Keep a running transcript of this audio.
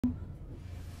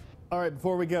All right,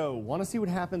 before we go, want to see what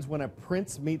happens when a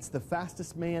prince meets the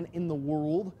fastest man in the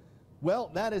world? Well,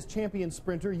 that is champion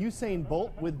sprinter Usain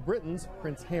Bolt with Britain's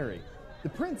Prince Harry. The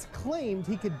prince claimed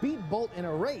he could beat Bolt in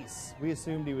a race. We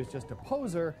assumed he was just a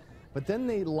poser, but then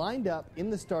they lined up in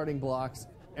the starting blocks,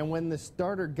 and when the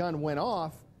starter gun went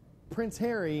off, Prince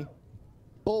Harry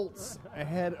bolts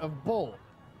ahead of Bolt.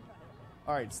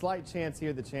 All right, slight chance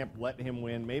here the champ let him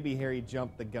win. Maybe Harry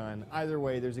jumped the gun. Either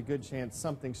way, there's a good chance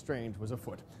something strange was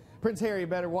afoot. Prince Harry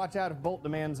better watch out if Bolt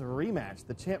demands a rematch.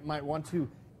 The champ might want to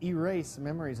erase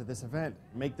memories of this event,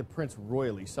 make the prince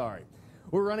royally sorry.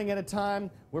 We're running out of time.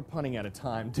 We're punting out of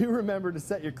time. Do remember to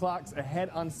set your clocks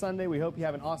ahead on Sunday. We hope you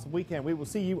have an awesome weekend. We will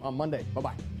see you on Monday.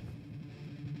 Bye-bye.